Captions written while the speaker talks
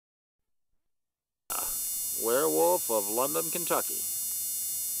Werewolf of London, Kentucky.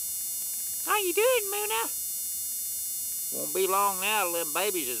 How you doing, Moona? Won't be long now till them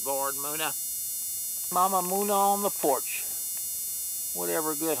babies is born, Moona. Mama Moona on the porch.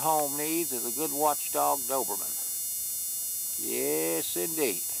 Whatever a good home needs is a good watchdog Doberman. Yes,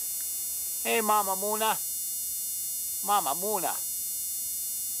 indeed. Hey, Mama Moona. Mama Moona.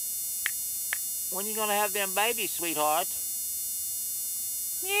 When you gonna have them babies, sweetheart?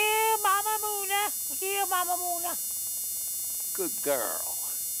 Yeah, Mama Moona. Yeah, Mama Moona. Good girl.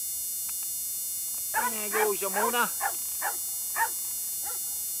 There goes your Moona.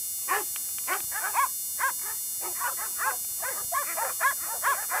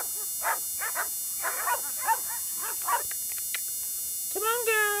 Come on,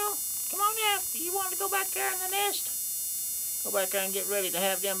 girl. Come on now. You want to go back there in the nest? Go back there and get ready to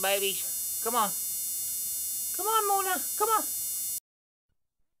have them babies. Come on. Come on, Moona. Come on.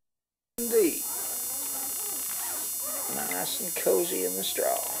 Indeed. Nice and cozy in the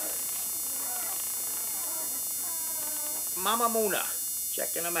straw. Mama Moona,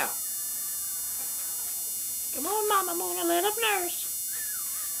 checking them out. Come on, Mama Moona, let them nurse.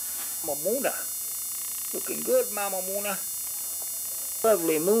 Mama Moona, looking good, Mama Moona.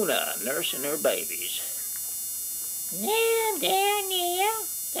 Lovely Moona nursing her babies. Yeah.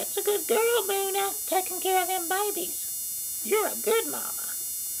 That's a good girl, Moona, taking care of them babies. You're a good mama.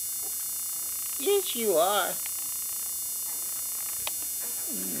 Yes, you are.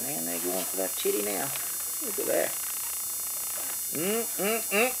 Man, they're going for that titty now. Look at that.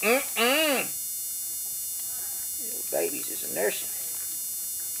 Little babies is a nursing.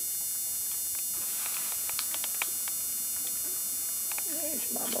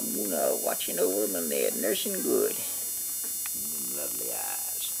 There's Mama Moona watching over them, and they're nursing good. Lovely eyes.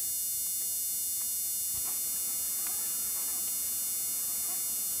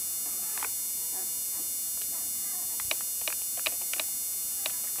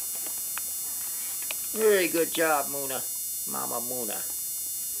 Very good job, Moona. Mama Moona.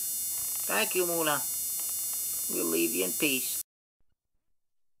 Thank you, Moona. We'll leave you in peace.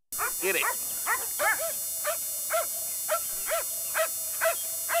 Get it.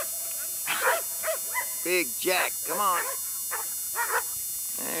 Big Jack, come on.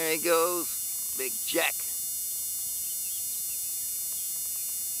 There he goes, Big Jack.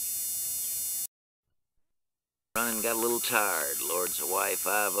 Running got a little tired. Lord's Hawaii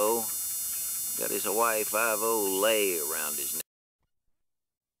 5-0. Got his Hawaii 5-0 lay around his neck.